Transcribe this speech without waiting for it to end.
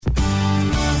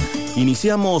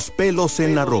Iniciamos Pelos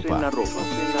en la Ropa.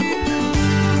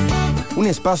 Un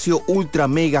espacio ultra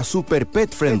mega super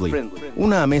pet friendly.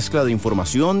 Una mezcla de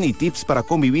información y tips para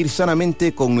convivir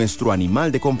sanamente con nuestro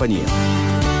animal de compañía.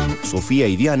 Sofía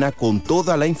y Diana con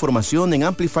toda la información en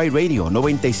Amplify Radio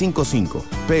 95.5.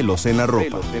 Pelos en la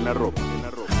Ropa.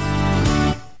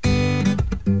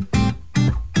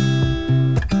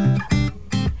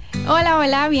 Hola,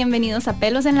 hola, bienvenidos a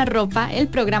Pelos en la Ropa, el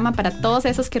programa para todos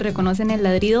esos que reconocen el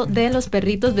ladrido de los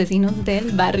perritos vecinos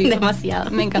del barrio. Demasiado.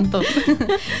 Me encantó.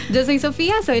 Yo soy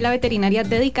Sofía, soy la veterinaria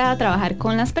dedicada a trabajar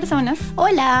con las personas.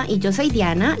 Hola, y yo soy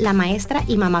Diana, la maestra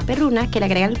y mamá perruna que le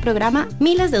agrega al programa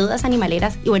miles de dudas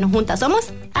animaleras. Y bueno, juntas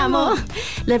somos Amo.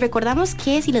 Les recordamos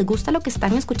que si les gusta lo que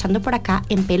están escuchando por acá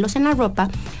en Pelos en la Ropa,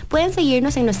 pueden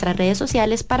seguirnos en nuestras redes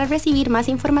sociales para recibir más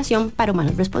información para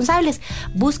humanos responsables.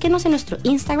 Búsquenos en nuestro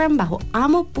Instagram bajo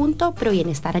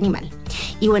amo.probienestar animal.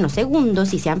 Y bueno, segundo,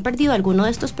 si se han perdido alguno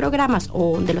de estos programas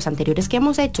o de los anteriores que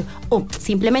hemos hecho, o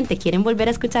simplemente quieren volver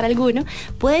a escuchar alguno,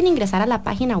 pueden ingresar a la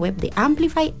página web de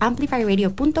Amplify,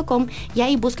 amplifyradio.com, y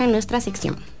ahí buscan nuestra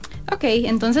sección. Ok,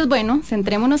 entonces bueno,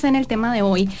 centrémonos en el tema de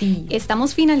hoy. Sí.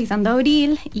 Estamos finalizando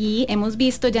abril y hemos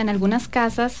visto ya en algunas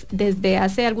casas desde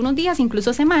hace algunos días,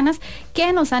 incluso semanas,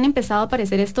 que nos han empezado a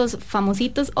aparecer estos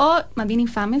famositos, o más bien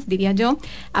infames, diría yo,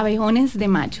 abejones de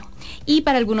mayo. Y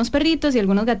para algunos perritos y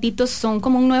algunos gatitos son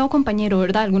como un nuevo compañero,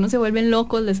 ¿verdad? Algunos se vuelven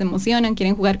locos, les emocionan,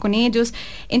 quieren jugar con ellos.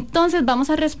 Entonces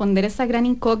vamos a responder esta gran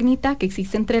incógnita que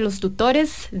existe entre los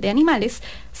tutores de animales.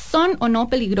 ¿Son o no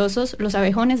peligrosos los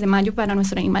abejones de mayo para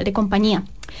nuestro animal de compañía?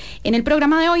 En el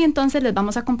programa de hoy entonces les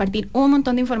vamos a compartir un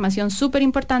montón de información súper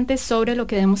importante sobre lo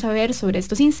que debemos saber sobre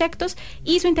estos insectos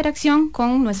y su interacción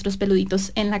con nuestros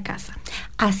peluditos en la casa.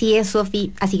 Así es,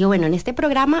 Sofi. Así que bueno, en este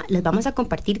programa les vamos a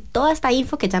compartir toda esta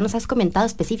info que ya nos has comentado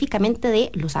específicamente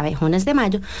de los abejones de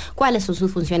mayo, cuáles son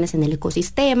sus funciones en el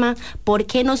ecosistema, por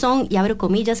qué no son, y abro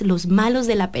comillas, los malos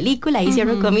de la película, y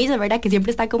cierro comillas, ¿verdad? Que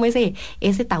siempre está como ese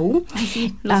tabú. Ay,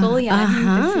 sí, los odia.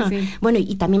 Ajá. Sí. Bueno,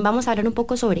 y también vamos a hablar un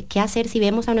poco sobre qué hacer si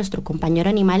vemos a nuestro compañero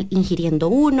animal ingiriendo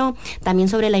uno, también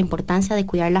sobre la importancia de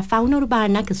cuidar la fauna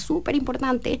urbana, que es súper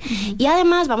importante, y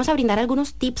además vamos a brindar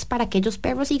algunos tips para aquellos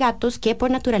perros y gatos que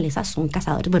por naturaleza son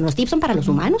cazadores. Bueno, los tips son para los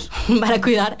humanos, para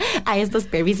cuidar a estos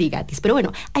perros y gatis. Pero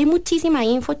bueno, hay muchísima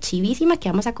info chivísima que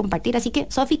vamos a compartir, así que,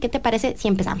 Sofi, ¿qué te parece si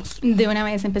empezamos? De una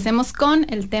vez, empecemos con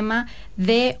el tema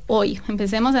de hoy.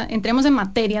 Entremos en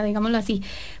materia, digámoslo así.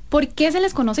 ¿Por qué se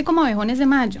les conoce como abejones de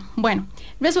mayo? Bueno,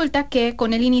 resulta que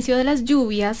con el inicio de las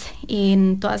lluvias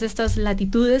en todas estas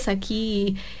latitudes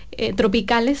aquí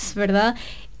tropicales, ¿verdad?,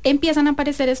 empiezan a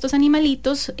aparecer estos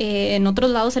animalitos. En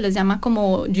otros lados se les llama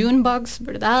como June bugs,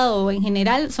 ¿verdad? O en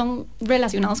general son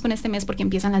relacionados con este mes porque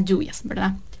empiezan las lluvias,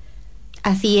 ¿verdad?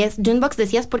 Así es, Junebox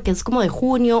decías porque es como de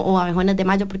junio, o abejones de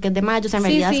mayo porque es de mayo, o sea, en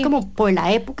realidad es como por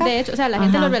la época. De hecho, o sea, la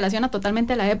gente lo relaciona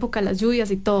totalmente a la época, las lluvias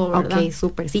y todo, ¿verdad? Ok,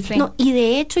 súper, sí. No, y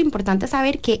de hecho, importante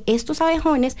saber que estos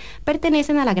abejones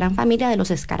pertenecen a la gran familia de los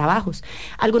escarabajos,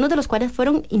 algunos de los cuales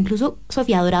fueron incluso,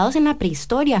 Sofía, adorados en la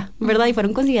prehistoria, ¿verdad? Y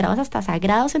fueron considerados hasta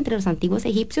sagrados entre los antiguos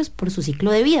egipcios por su ciclo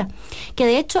de vida. Que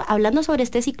de hecho, hablando sobre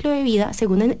este ciclo de vida,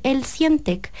 según el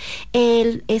Cientec,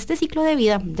 este ciclo de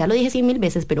vida, ya lo dije 100,000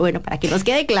 veces, pero bueno, para que nos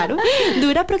quede claro,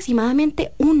 dura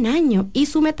aproximadamente 1 año y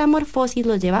su metamorfosis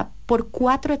los lleva por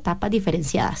 4 etapas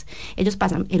diferenciadas. Ellos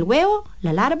pasan el huevo,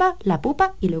 la larva, la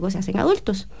pupa y luego se hacen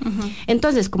adultos.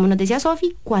 Entonces, como nos decía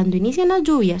Sofi, cuando inician las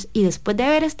lluvias y después de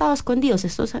haber estado escondidos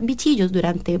estos bichillos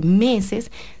durante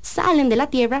meses, salen de la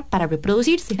tierra para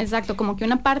reproducirse. Exacto, como que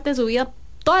una parte de su vida,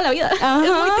 toda la vida. Ajá,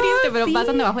 es muy triste, pero sí,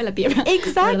 pasan debajo de la tierra.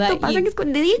 Exacto, ¿verdad? Pasan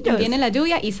escondidillos. Viene la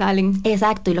lluvia y salen.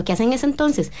 Exacto, y lo que hacen es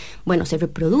entonces, bueno, se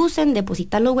reproducen,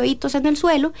 depositan los huevitos en el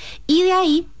suelo y de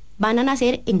ahí van a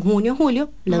nacer en junio, julio,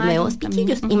 los nuevos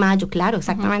piquillos. Y mayo, claro,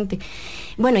 exactamente.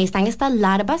 Bueno, y están estas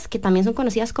larvas que también son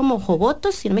conocidas como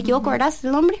jobotos, si no me equivoco, ¿verdad? Es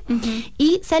el nombre.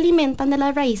 Y se alimentan de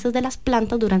las raíces de las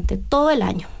plantas durante todo el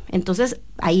año. Entonces,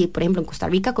 ahí, por ejemplo, en Costa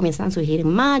Rica comienzan a surgir en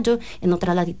mayo, en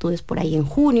otras latitudes por ahí en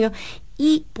junio.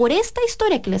 Y por esta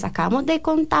historia que les acabamos de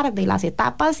contar de las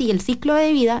etapas y el ciclo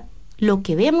de vida, lo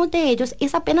que vemos de ellos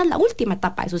es apenas la última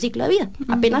etapa de su ciclo de vida.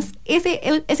 Apenas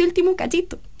ese último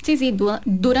cachito. Sí,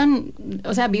 duran,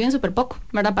 o sea, viven súper poco,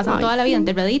 ¿verdad? Pasan toda la vida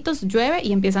enterraditos, llueve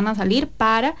y empiezan a salir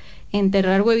para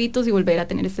enterrar huevitos y volver a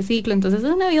tener este ciclo. Entonces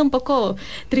es una vida un poco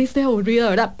triste,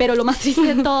 aburrida, ¿verdad? Pero lo más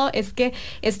triste de todo es que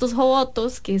estos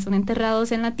jobotos que son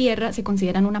enterrados en la tierra se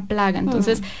consideran una plaga.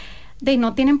 Entonces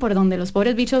no tienen por dónde, los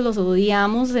pobres bichos los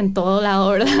odiamos en todo lado,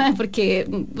 ¿verdad? Porque,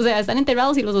 o sea, están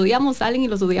enterrados y los odiamos, salen y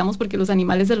los odiamos porque los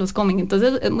animales se los comen,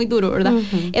 entonces es muy duro, ¿verdad?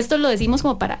 Esto lo decimos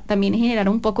como para también generar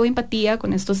un poco de empatía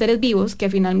con estos seres vivos, que a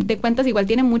final de cuentas igual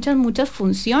tienen muchas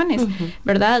funciones,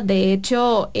 ¿verdad? De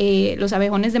hecho, los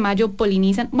abejones de mayo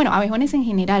polinizan, bueno, abejones en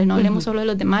general, no hablemos solo de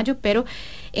los de mayo, pero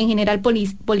en general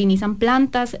polinizan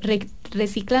plantas,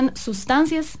 reciclan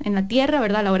sustancias en la tierra,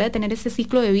 ¿verdad? A la hora de tener este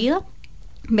ciclo de vida,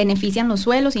 benefician los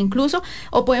suelos incluso,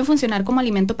 o pueden funcionar como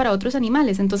alimento para otros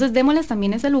animales. Entonces démosles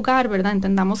también ese lugar, ¿verdad?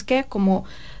 Entendamos que como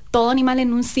todo animal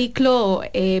en un ciclo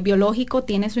biológico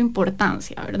tiene su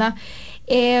importancia, ¿verdad?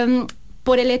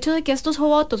 Por el hecho de que estos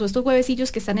jobotos o estos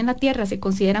huevecillos que están en la tierra se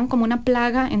consideran como una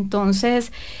plaga,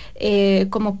 entonces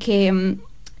como que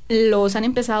los han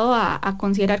empezado a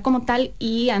considerar como tal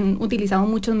y han utilizado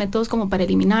muchos métodos como para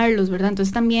eliminarlos, ¿verdad?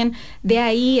 Entonces también de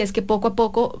ahí es que poco a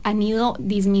poco han ido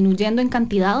disminuyendo en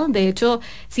cantidad. De hecho,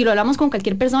 si lo hablamos con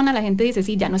cualquier persona, la gente dice,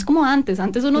 sí, ya no es como antes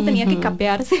uno tenía que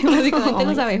capearse básicamente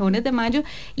los abejones de mayo,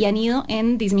 y han ido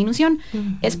en disminución.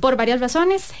 Es por varias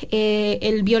razones.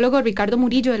 El biólogo Ricardo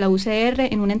Murillo de la UCR,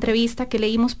 en una entrevista que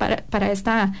leímos para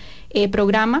esta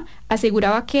programa,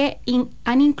 aseguraba que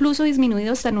han incluso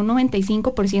disminuido hasta en un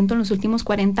 95% en los últimos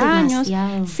 40 años.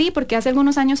 Sí, porque hace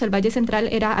algunos años el Valle Central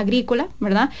era agrícola,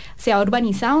 ¿verdad? Se ha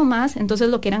urbanizado más, entonces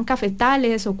lo que eran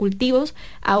cafetales o cultivos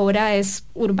ahora es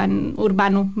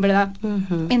urbano, ¿verdad?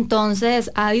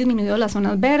 Entonces ha disminuido las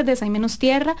zonas verdes, hay menos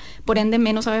tierra, por ende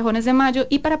menos abejones de mayo,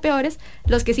 y para peores,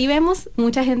 los que sí vemos,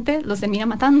 mucha gente los termina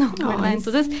matando, ¿verdad?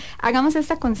 Entonces hagamos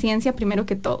esta conciencia primero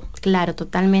que todo. Claro,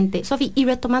 totalmente. Sofi, y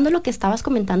retomando lo que estabas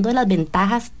comentando de las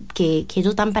ventajas que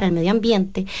ellos dan para el medio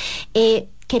ambiente,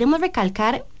 queremos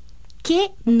recalcar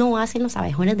qué no hacen los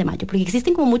abejones de mayo, porque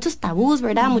existen como muchos tabús,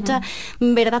 ¿verdad? Mucha,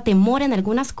 ¿verdad? Temor en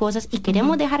algunas cosas, y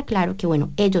queremos dejar claro que, bueno,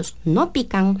 ellos no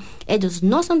pican, ellos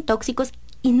no son tóxicos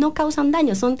y no causan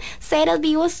daño, son seres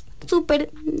vivos súper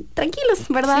tranquilos,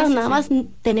 ¿verdad? Nada más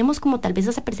tenemos como tal vez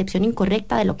esa percepción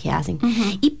incorrecta de lo que hacen.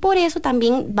 Y por eso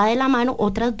también va de la mano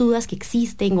otras dudas que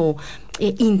existen o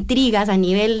intrigas a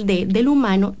nivel del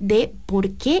humano de por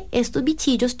qué estos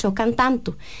bichillos chocan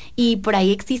tanto. Y por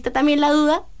ahí existe también la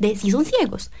duda de si son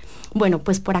ciegos. Bueno,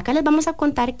 pues por acá les vamos a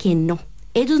contar que no.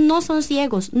 Ellos no son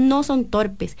ciegos, no son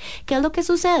torpes. ¿Qué es lo que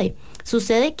sucede?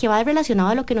 Sucede que va relacionado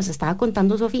a lo que nos estaba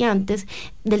contando Sofía antes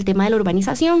del tema de la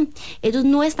urbanización. Ellos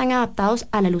no están adaptados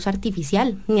a la luz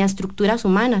artificial ni a estructuras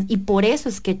humanas, y por eso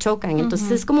es que chocan.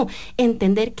 Entonces es como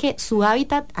entender que su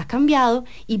hábitat ha cambiado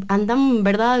y andan,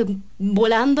 ¿verdad?,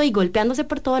 volando y golpeándose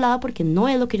por todo lado porque no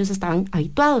es lo que ellos estaban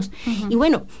habituados. Y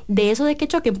bueno, de eso de que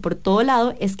choquen por todo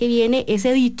lado es que viene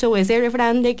ese dicho o ese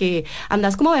refrán de que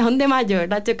andas como abejón de mayo,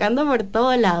 ¿verdad?, chocando por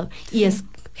todo lado. Y es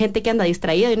gente que anda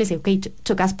distraída y uno dice, ok,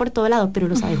 chocas por todo lado, pero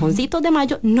los abejoncitos de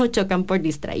mayo no chocan por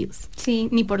distraídos. Sí,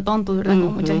 ni por tontos, ¿verdad?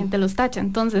 Como mucha gente los tacha.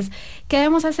 Entonces, ¿qué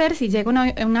debemos hacer si llega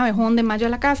un abejón de mayo a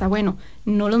la casa? Bueno,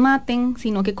 no los maten,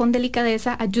 sino que con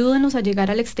delicadeza ayúdenlos a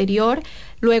llegar al exterior.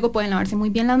 Luego pueden lavarse muy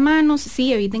bien las manos,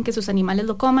 sí, eviten que sus animales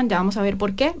lo coman, ya vamos a ver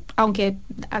por qué, aunque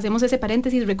hacemos ese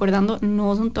paréntesis recordando,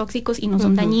 no son tóxicos y no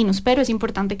son dañinos, pero es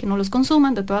importante que no los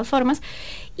consuman de todas formas,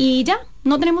 y ya,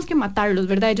 no tenemos que matarlos,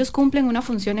 ¿verdad? Ellos cumplen una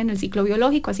función en el ciclo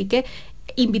biológico, así que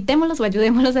invitémoslos o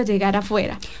ayudémoslos a llegar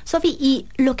afuera. Sofi, y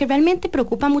lo que realmente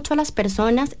preocupa mucho a las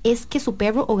personas es que su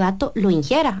perro o gato lo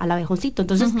ingiera al abejoncito.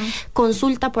 Entonces,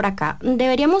 consulta por acá.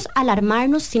 ¿Deberíamos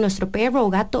alarmarnos si nuestro perro o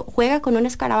gato juega con un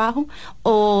escarabajo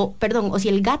o si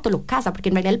el gato lo caza? Porque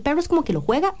en realidad el perro es como que lo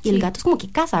juega y el gato es como que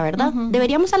caza, ¿verdad?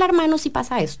 ¿Deberíamos alarmarnos si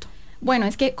pasa esto? Bueno,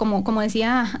 es que como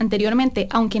decía anteriormente,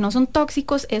 aunque no son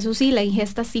tóxicos, eso sí, la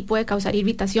ingesta sí puede causar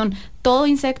irritación. Todo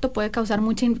insecto puede causar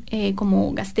mucha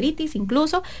como gastritis,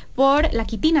 incluso por la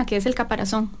quitina, que es el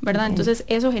caparazón, ¿verdad? Entonces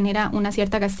eso genera una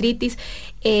cierta gastritis.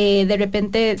 De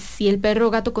repente, si el perro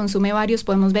o gato consume varios,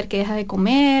 podemos ver que deja de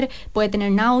comer, puede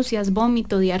tener náuseas,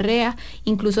 vómito, diarrea,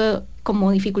 incluso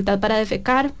como dificultad para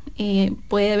defecar,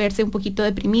 puede verse un poquito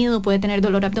deprimido, puede tener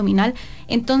dolor abdominal.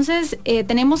 Entonces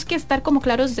tenemos que estar como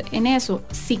claros en eso.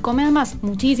 Si come además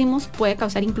muchísimos, puede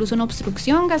causar incluso una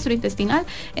obstrucción gastrointestinal.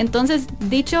 Entonces,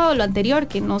 dicho lo anterior,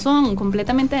 que no son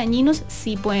completamente dañinos,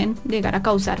 sí pueden llegar a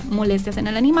causar molestias en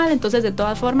el animal. Entonces, de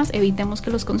todas formas, evitemos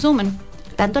que los consuman.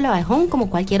 Tanto el abejón como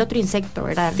cualquier otro insecto,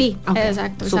 ¿verdad? Sí,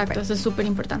 exacto, eso es súper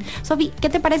importante. Sofi, ¿qué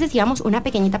te parece si damos una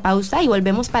pequeñita pausa y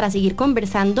volvemos para seguir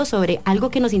conversando sobre algo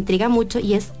que nos intriga mucho,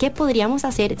 y es qué podríamos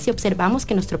hacer si observamos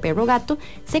que nuestro perro o gato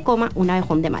se coma un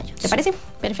abejón de mayo? ¿Te parece?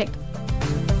 Perfecto.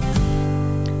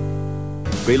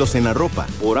 Pelos en la ropa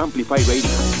por Amplify Radio.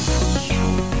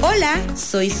 Hola,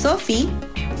 soy Sofi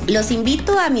Los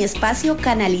invito a mi espacio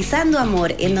Canalizando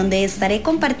Amor, en donde estaré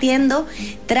compartiendo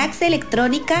tracks de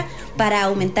electrónica para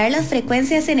aumentar las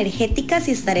frecuencias energéticas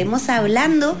y estaremos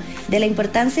hablando de la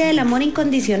importancia del amor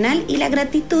incondicional y la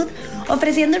gratitud,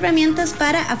 ofreciendo herramientas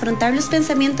para afrontar los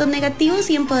pensamientos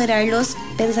negativos y empoderar los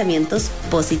pensamientos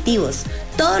positivos.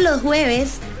 Todos los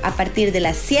jueves a partir de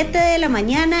las 7 de la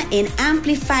mañana en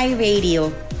Amplify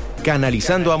Radio.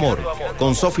 Canalizando Amor,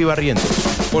 con Sofi Barrientos.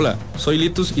 Hola, soy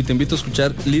Litus y te invito a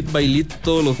escuchar Lead by Lead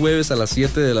todos los jueves a las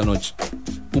 7 de la noche.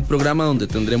 Un programa donde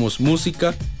tendremos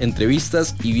música,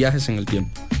 entrevistas y viajes en el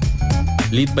tiempo.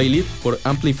 Lead by Lead por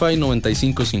Amplify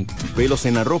 95.5. Pelos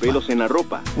en la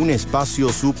ropa. Un espacio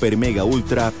super mega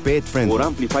ultra pet friendly por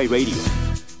Amplify Radio.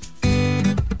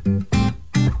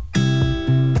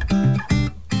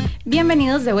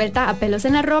 Bienvenidos de vuelta a Pelos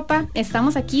en la Ropa.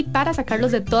 Estamos aquí para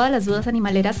sacarlos de todas las dudas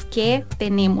animaleras que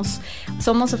tenemos.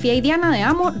 Somos Sofía y Diana de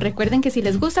Amo. Recuerden que si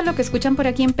les gusta lo que escuchan por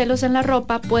aquí en Pelos en la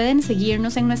Ropa, pueden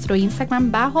seguirnos en nuestro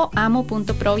Instagram bajo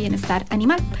amo.pro bienestar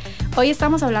animal. Hoy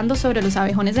estamos hablando sobre los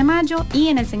abejones de mayo y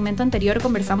en el segmento anterior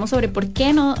conversamos sobre por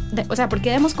qué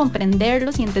debemos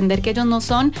comprenderlos y entender que ellos no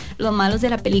son los malos de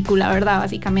la película, ¿verdad?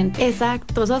 Básicamente.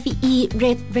 Exacto, Sofi. Y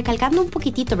recalcando un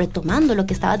poquitito, retomando lo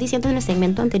que estabas diciendo en el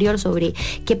segmento anterior sobre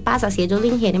qué pasa si ellos lo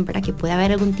ingieren para que pueda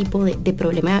haber algún tipo de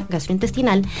problema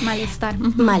gastrointestinal. Malestar.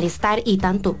 Malestar y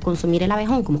tanto consumir el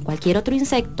abejón como cualquier otro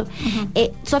insecto.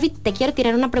 Sofi, te quiero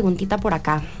tirar una preguntita por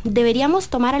acá. ¿Deberíamos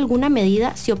tomar alguna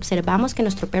medida si observamos que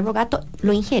nuestro perro o gato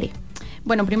lo ingiere?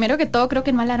 Bueno, primero que todo creo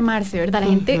que no alarmarse, ¿verdad? La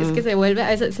gente es que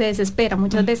se desespera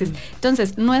muchas veces.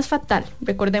 Entonces, no es fatal,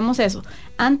 recordemos eso.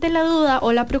 Ante la duda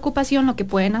o la preocupación, lo que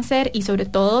pueden hacer, y sobre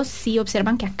todo si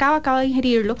observan que acaba de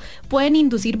ingerirlo, pueden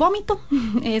inducir vómito.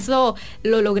 Eso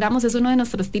lo logramos, es uno de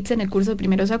nuestros tips en el curso de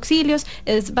primeros auxilios.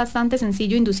 Es bastante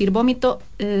sencillo inducir vómito.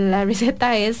 La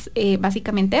receta es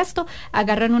básicamente esto.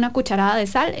 Agarran una cucharada de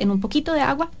sal en un poquito de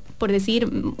agua, por decir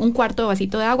un cuarto de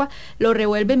vasito de agua, lo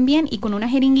revuelven bien y con una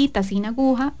jeringuita sin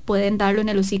aguja pueden darlo en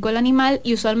el hocico del animal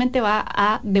y usualmente va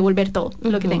a devolver todo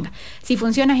lo que tenga. Si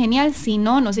funciona, genial. Si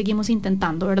no, no seguimos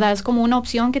intentando, ¿verdad? Es como una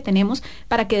opción que tenemos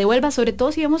para que devuelva, sobre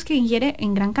todo si vemos que ingiere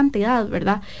en gran cantidad,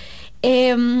 ¿verdad?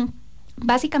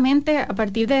 Básicamente, a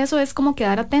partir de eso es como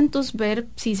quedar atentos, ver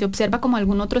si se observa como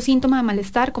algún otro síntoma de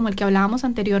malestar, como el que hablábamos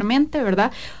anteriormente,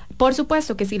 ¿verdad? Por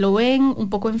supuesto que si lo ven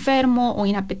un poco enfermo o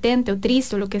inapetente o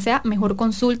triste o lo que sea, mejor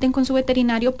consulten con su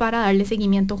veterinario para darle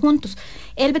seguimiento juntos.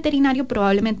 El veterinario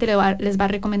probablemente les va a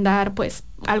recomendar pues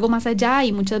algo más allá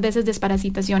y muchas veces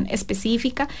desparasitación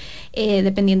específica,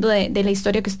 dependiendo de la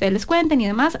historia que ustedes les cuenten y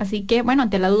demás. Así que, bueno,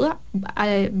 ante la duda,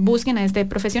 busquen a este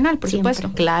profesional, por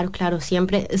supuesto. Claro,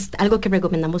 siempre es algo que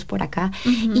recomendamos por acá.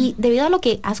 Y debido a lo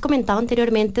que has comentado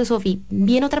anteriormente, Sofi,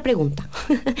 viene otra pregunta.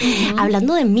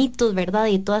 Hablando de mitos, ¿verdad?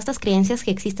 De todas estas creencias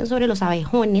que existen sobre los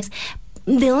abejones,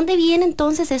 ¿de dónde viene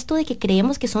entonces esto de que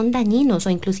creemos que son dañinos o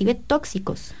inclusive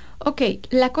tóxicos? Ok,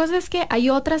 la cosa es que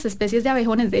hay otras especies de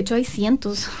abejones, de hecho hay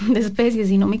cientos de especies,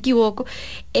 si no me equivoco,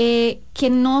 que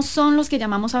no son los que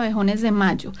llamamos abejones de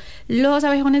mayo. Los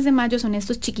abejones de mayo son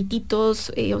estos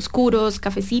chiquititos, oscuros,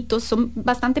 cafecitos, son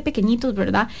bastante pequeñitos,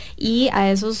 ¿verdad? Y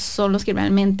a esos son los que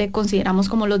realmente consideramos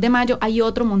como los de mayo. Hay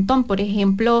otro montón, por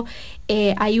ejemplo,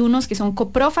 hay unos que son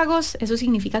coprófagos, eso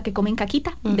significa que comen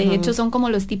caquita. De hecho, son como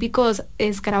los típicos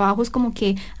escarabajos como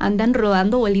que andan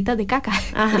rodando bolitas de caca,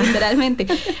 literalmente.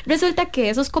 Resulta que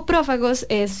esos coprófagos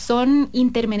son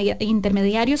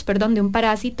intermediarios, de un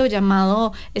parásito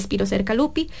llamado Spirocerca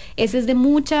lupi. Ese es de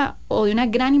mucha o de una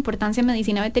gran importancia en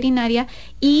medicina veterinaria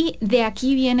y de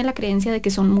aquí viene la creencia de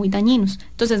que son muy dañinos.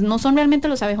 Entonces, no son realmente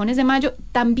los abejones de mayo,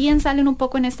 también salen un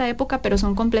poco en esta época, pero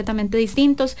son completamente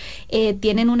distintos.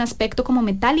 Tienen un aspecto como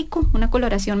metálico, una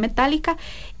coloración metálica.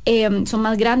 Son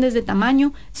más grandes de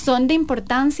tamaño, son de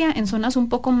importancia en zonas un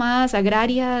poco más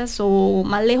agrarias o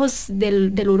más lejos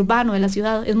del urbano, de la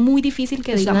ciudad. Es muy difícil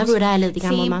que zonas rurales,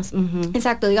 digamos, más.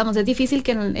 Exacto, digamos, es difícil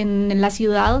que en la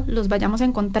ciudad los vayamos a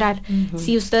encontrar.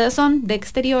 Si ustedes son de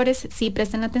exteriores, sí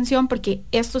presten atención porque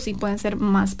estos sí pueden ser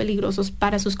más peligrosos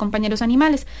para sus compañeros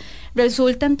animales.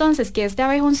 Resulta entonces que este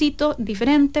abejoncito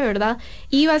diferente, ¿verdad?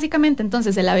 Y básicamente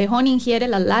entonces el abejón ingiere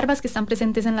las larvas que están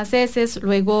presentes en las heces,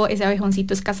 luego ese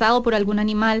abejoncito es cazado por algún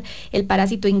animal, el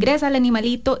parásito ingresa al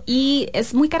animalito y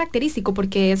es muy característico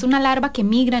porque es una larva que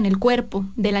migra en el cuerpo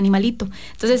del animalito.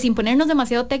 Entonces, sin ponernos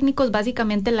demasiado técnicos,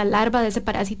 básicamente la larva de ese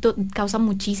parásito causa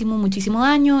muchísimo, muchísimo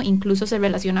daño, incluso se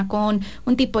relaciona con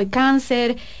un tipo de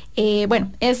cáncer.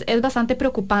 Bueno, es bastante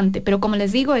preocupante, pero como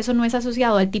les digo, eso no es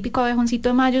asociado al típico abejoncito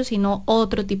de mayo, sino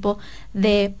otro tipo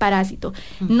de parásito.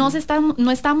 No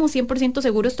estamos 100%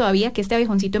 seguros todavía que este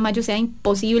abejoncito de mayo sea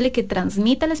imposible que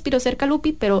transmita la Spirocerca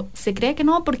lupi, pero se cree que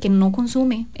no porque no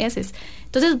consume heces.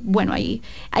 Entonces, bueno,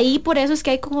 ahí por eso es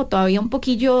que hay como todavía un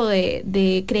poquillo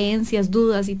de creencias,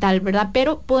 dudas y tal, ¿verdad?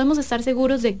 Pero podemos estar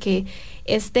seguros de que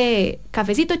este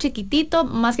cafecito chiquitito,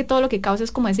 más que todo lo que causa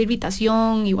es como esa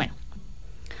irritación y bueno.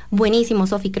 Buenísimo,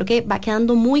 Sofi. Creo que va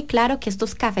quedando muy claro que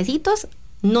estos cafecitos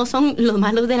no son los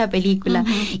malos de la película.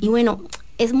 Y bueno,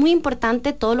 es muy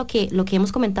importante todo lo que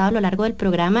hemos comentado a lo largo del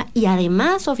programa y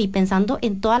además, Sofi, pensando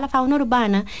en toda la fauna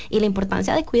urbana y la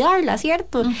importancia de cuidarla,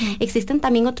 ¿cierto? Existen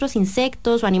también otros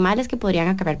insectos o animales que podrían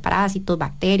acarrear parásitos,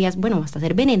 bacterias, bueno, hasta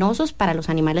ser venenosos para los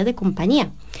animales de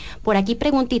compañía. Por aquí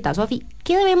preguntita, Sofi,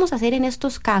 ¿qué debemos hacer en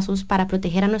estos casos para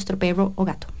proteger a nuestro perro o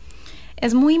gato?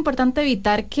 Es muy importante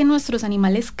evitar que nuestros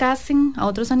animales cacen a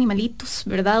otros animalitos,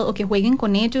 ¿verdad? O que jueguen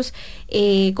con ellos.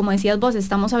 Como decías vos,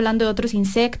 estamos hablando de otros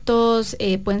insectos,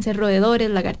 pueden ser roedores,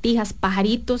 lagartijas,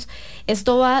 pajaritos.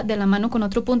 Esto va de la mano con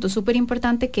otro punto súper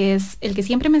importante que es el que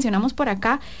siempre mencionamos por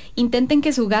acá. Intenten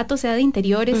que su gato sea de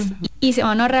interiores y se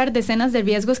van a ahorrar decenas de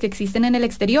riesgos que existen en el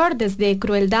exterior, desde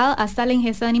crueldad hasta la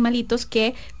ingesta de animalitos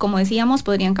que, como decíamos,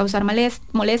 podrían causar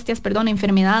molestias,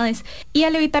 enfermedades. Y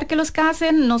al evitar que los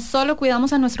cacen, no solo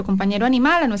cuidamos a nuestro compañero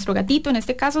animal, a nuestro gatito en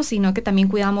este caso, sino que también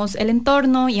cuidamos el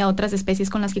entorno y a otras especies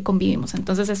con las que convivimos.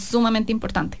 Entonces es sumamente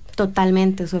importante.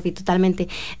 Totalmente, Sofi, totalmente.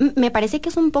 Me parece que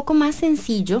es un poco más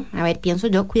sencillo, pienso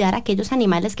yo, cuidar a aquellos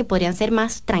animales que podrían ser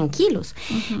más tranquilos.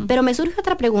 Pero me surge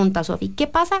otra pregunta, Sofi. ¿Qué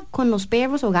pasa con los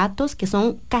perros o gatos que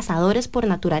son cazadores por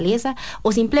naturaleza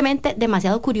o simplemente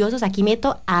demasiado curiosos? Aquí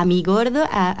meto a mi gordo,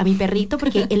 a mi perrito,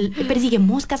 porque él persigue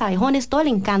moscas, abejones, todo le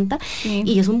encanta. Sí.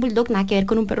 Y es un bulldog, nada que ver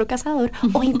con un perro cazador.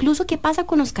 O incluso, ¿qué pasa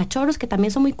con los cachorros que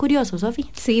también son muy curiosos, Sofi?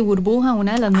 Sí, Burbuja,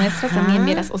 una de las nuestras también,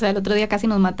 vieras. O sea, el otro día casi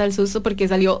nos mata el susto porque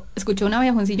escuchó un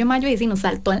abejoncillo mayo y nos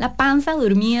saltó en la panza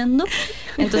durmiendo.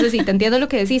 Entonces, sí, te entiendo lo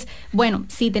que decís. Bueno,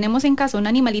 si tenemos en casa un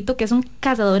animalito que es un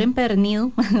cazador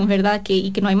empedernido, ¿verdad? Y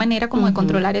que no hay manera como de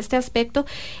controlar este aspecto,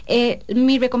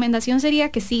 mi recomendación sería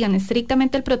que sigan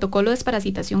estrictamente el protocolo de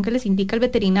desparasitación que les indica el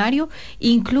veterinario,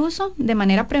 incluso de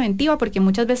manera preventiva, porque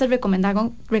muchas veces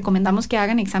recomendamos que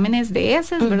hagan exámenes de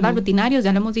heces, ¿verdad? Rutinarios,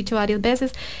 ya lo hemos dicho varias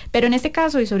veces, pero en este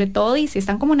caso y sobre todo, y si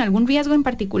están como en algún riesgo en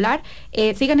particular,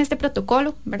 sigan este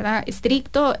protocolo, ¿verdad?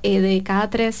 Estricto, de cada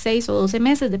 3, 6 o 12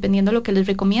 meses, dependiendo de lo que les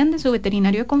recomiende su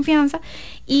veterinario de confianza.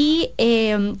 Y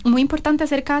muy importante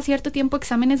hacer cada cierto tiempo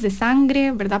exámenes de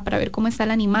sangre, ¿verdad? Para ver cómo está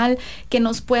el animal, que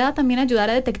nos pueda también ayudar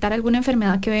a detectar alguna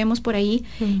enfermedad que vemos por ahí.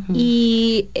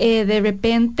 Y de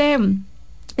repente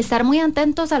estar muy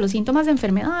atentos a los síntomas de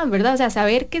enfermedad, ¿verdad? O sea,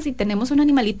 saber que si tenemos un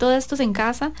animalito de estos en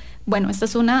casa, bueno, esta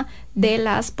es una de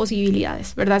las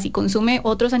posibilidades, ¿verdad? Si consume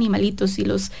otros animalitos, si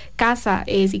los caza,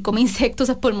 si come insectos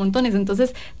por montones,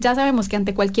 entonces ya sabemos que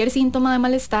ante cualquier síntoma de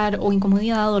malestar o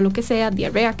incomodidad o lo que sea,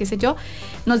 diarrea, qué sé yo,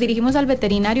 nos dirigimos al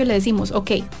veterinario y le decimos,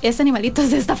 ok, este animalito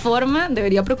es de esta forma,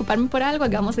 debería preocuparme por algo,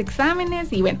 hagamos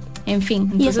exámenes y bueno, en fin.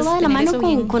 Entonces, y eso va de la mano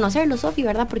con conocerlo, Sofi,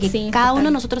 ¿verdad? Porque sí, cada uno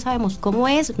de nosotros sabemos cómo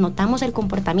es, notamos el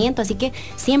comportamiento, así que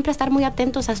siempre estar muy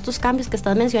atentos a estos cambios que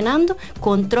estás mencionando,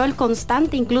 control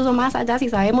constante, incluso más allá si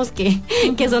sabemos que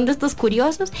son de estos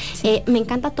curiosos. Sí. Me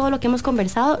encanta todo lo que hemos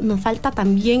conversado, nos falta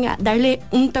también darle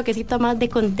un toquecito más de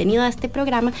contenido a este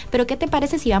programa, pero ¿qué te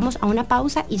parece si vamos a una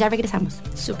pausa y ya regresamos?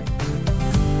 Súper.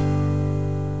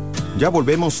 Ya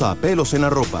volvemos a Pelos en la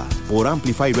Ropa por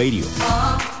Amplify Radio.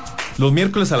 Los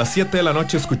miércoles a las 7 de la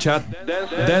noche escuchad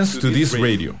Dance to This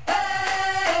Radio.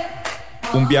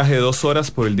 Un viaje de 2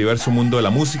 horas por el diverso mundo de la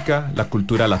música, la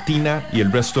cultura latina y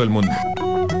el resto del mundo.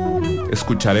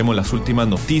 Escucharemos las últimas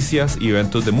noticias y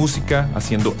eventos de música,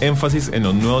 haciendo énfasis en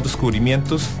los nuevos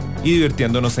descubrimientos y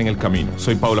divirtiéndonos en el camino.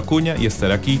 Soy Paula Cuña y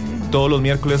estaré aquí todos los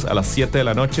miércoles a las 7 de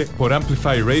la noche por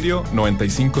Amplify Radio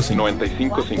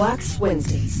 95.5. Wax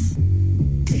Wednesdays.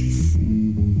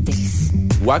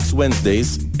 Wax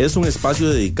Wednesdays es un espacio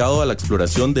dedicado a la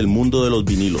exploración del mundo de los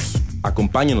vinilos.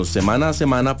 Acompáñanos semana a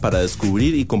semana para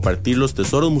descubrir y compartir los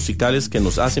tesoros musicales que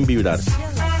nos hacen vibrar.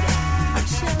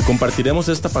 Compartiremos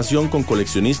esta pasión con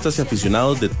coleccionistas y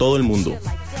aficionados de todo el mundo.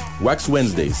 Wax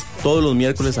Wednesdays, todos los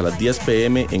miércoles a las 10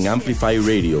 p.m. en Amplify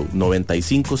Radio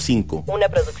 95.5. Una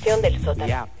producción del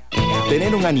sótano.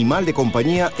 Tener un animal de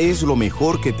compañía es lo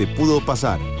mejor que te pudo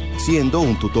pasar, siendo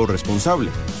un tutor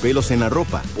responsable. Pelos en la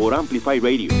Ropa por Amplify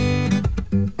Radio.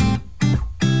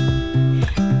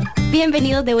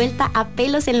 Bienvenidos de vuelta a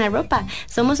Pelos en la Ropa.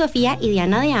 Somos Sofía y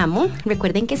Diana de Amo.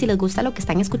 Recuerden que si les gusta lo que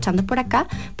están escuchando por acá,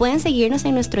 pueden seguirnos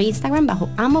en nuestro Instagram bajo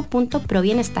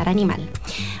amo.probienestaranimal.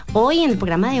 Hoy, en el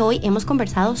programa de hoy, hemos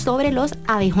conversado sobre los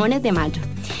abejones de mayo.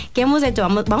 ¿Qué hemos hecho?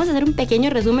 Vamos a hacer un pequeño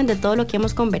resumen de todo lo que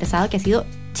hemos conversado, que ha sido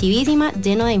chivísima,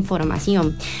 lleno de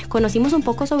información. Conocimos un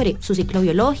poco sobre su ciclo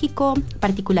biológico,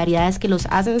 particularidades que los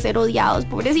hacen ser odiados,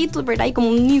 pobrecitos, ¿verdad? Y como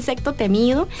un insecto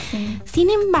temido. Sí. Sin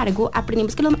embargo,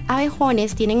 aprendimos que los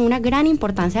abejones tienen una gran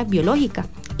importancia biológica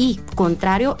y,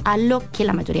 contrario a lo que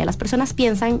la mayoría de las personas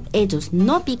piensan, ellos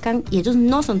no pican y ellos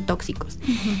no son tóxicos.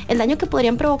 El daño que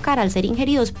podrían provocar al ser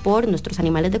ingeridos por nuestros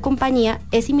animales de compañía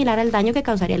es similar al daño que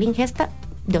causaría la ingesta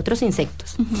de otros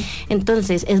insectos.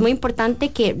 Entonces es muy importante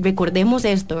que recordemos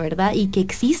esto, ¿verdad? Y que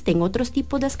existen otros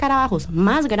tipos de escarabajos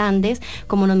más grandes,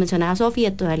 como nos mencionaba Sofía,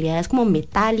 de tonalidades como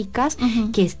metálicas,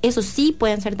 que esos sí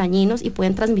pueden ser dañinos y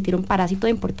pueden transmitir un parásito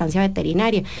de importancia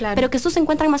veterinaria. Claro. Pero que estos se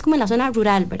encuentran más como en la zona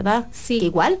rural, ¿verdad? Sí. Que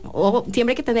igual, ojo,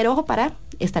 siempre hay que tener ojo para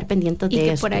estar pendientes de eso. Y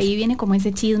que por ahí viene como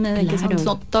ese chisme de que son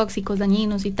tóxicos,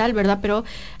 dañinos y tal, ¿verdad? Pero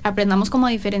aprendamos como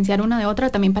a diferenciar una de otra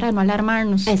también para no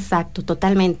alarmarnos. Exacto,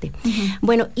 totalmente.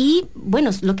 Bueno,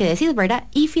 lo que decís, ¿verdad?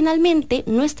 Y finalmente,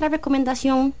 nuestra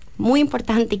recomendación muy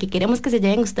importante que queremos que se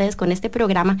lleven ustedes con este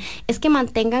programa es que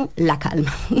mantengan la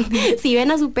calma. Si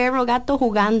ven a su perro o gato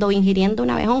jugando o ingiriendo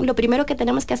un abejón, lo primero que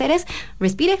tenemos que hacer es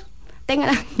respire, tenga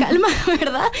la calma,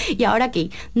 ¿verdad? Y ahora que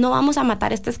no vamos a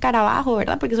matar este escarabajo,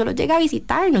 ¿verdad? Porque solo llega a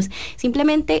visitarnos.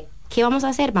 Simplemente, ¿qué vamos a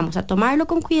hacer? Vamos a tomarlo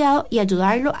con cuidado y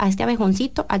ayudarlo a este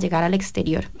abejoncito a llegar al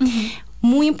exterior.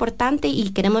 Muy importante,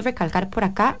 y queremos recalcar por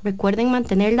acá, recuerden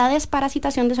mantener la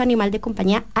desparasitación de su animal de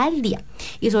compañía al día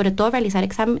y sobre todo realizar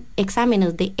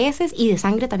exámenes de heces y de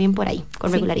sangre también por ahí,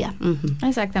 con regularidad.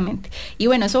 Exactamente. Y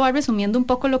bueno, eso va resumiendo un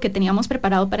poco lo que teníamos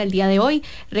preparado para el día de hoy.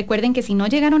 Recuerden que si no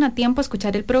llegaron a tiempo a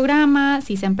escuchar el programa,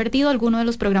 si se han perdido alguno de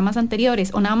los programas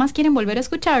anteriores o nada más quieren volver a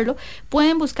escucharlo,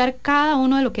 pueden buscar cada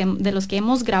uno de los que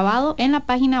hemos grabado en la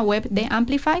página web de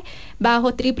Amplify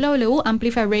bajo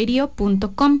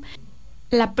www.amplifyradio.com.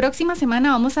 La próxima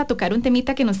semana vamos a tocar un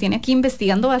temita que nos tiene aquí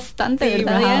investigando bastante, sí,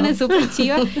 ¿verdad, Diana? Es súper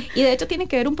chiva. Y de hecho tiene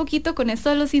que ver un poquito con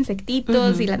esto de los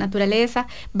insectitos y la naturaleza.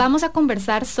 Vamos a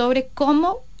conversar sobre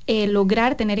cómo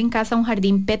lograr tener en casa un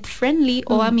jardín pet friendly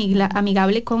o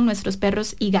amigable con nuestros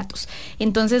perros y gatos.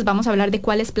 Entonces vamos a hablar de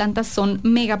cuáles plantas son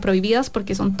mega prohibidas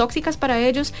porque son tóxicas para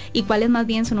ellos y cuáles más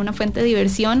bien son una fuente de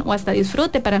diversión o hasta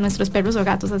disfrute para nuestros perros o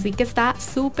gatos. Así que está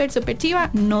súper, súper chiva.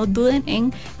 No duden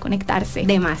en conectarse.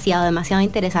 Demasiado, demasiado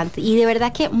interesante. Y de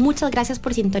verdad que muchas gracias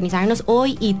por sintonizarnos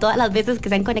hoy y todas las veces que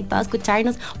se han conectado a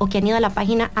escucharnos o que han ido a la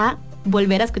página a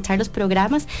volver a escuchar los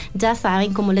programas. Ya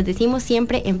saben, como les decimos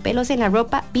siempre en Pelos en la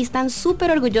Ropa, vistan súper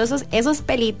orgullosos esos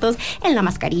pelitos en la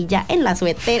mascarilla, en la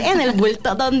suéter, en el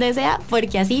bulto, donde sea,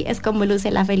 porque así es como luce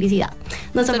la felicidad.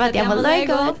 Nos zapateamos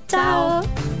luego. Chao.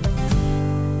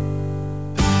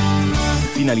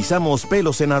 Finalizamos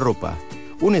Pelos en la Ropa,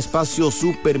 un espacio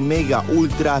super mega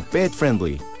ultra pet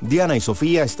friendly. Diana y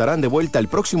Sofía estarán de vuelta el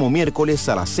próximo miércoles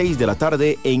a las 6 de la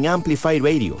tarde en Amplify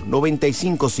Radio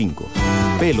 95.5.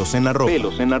 Pelos en la Ropa.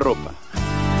 Pelos en la Ropa.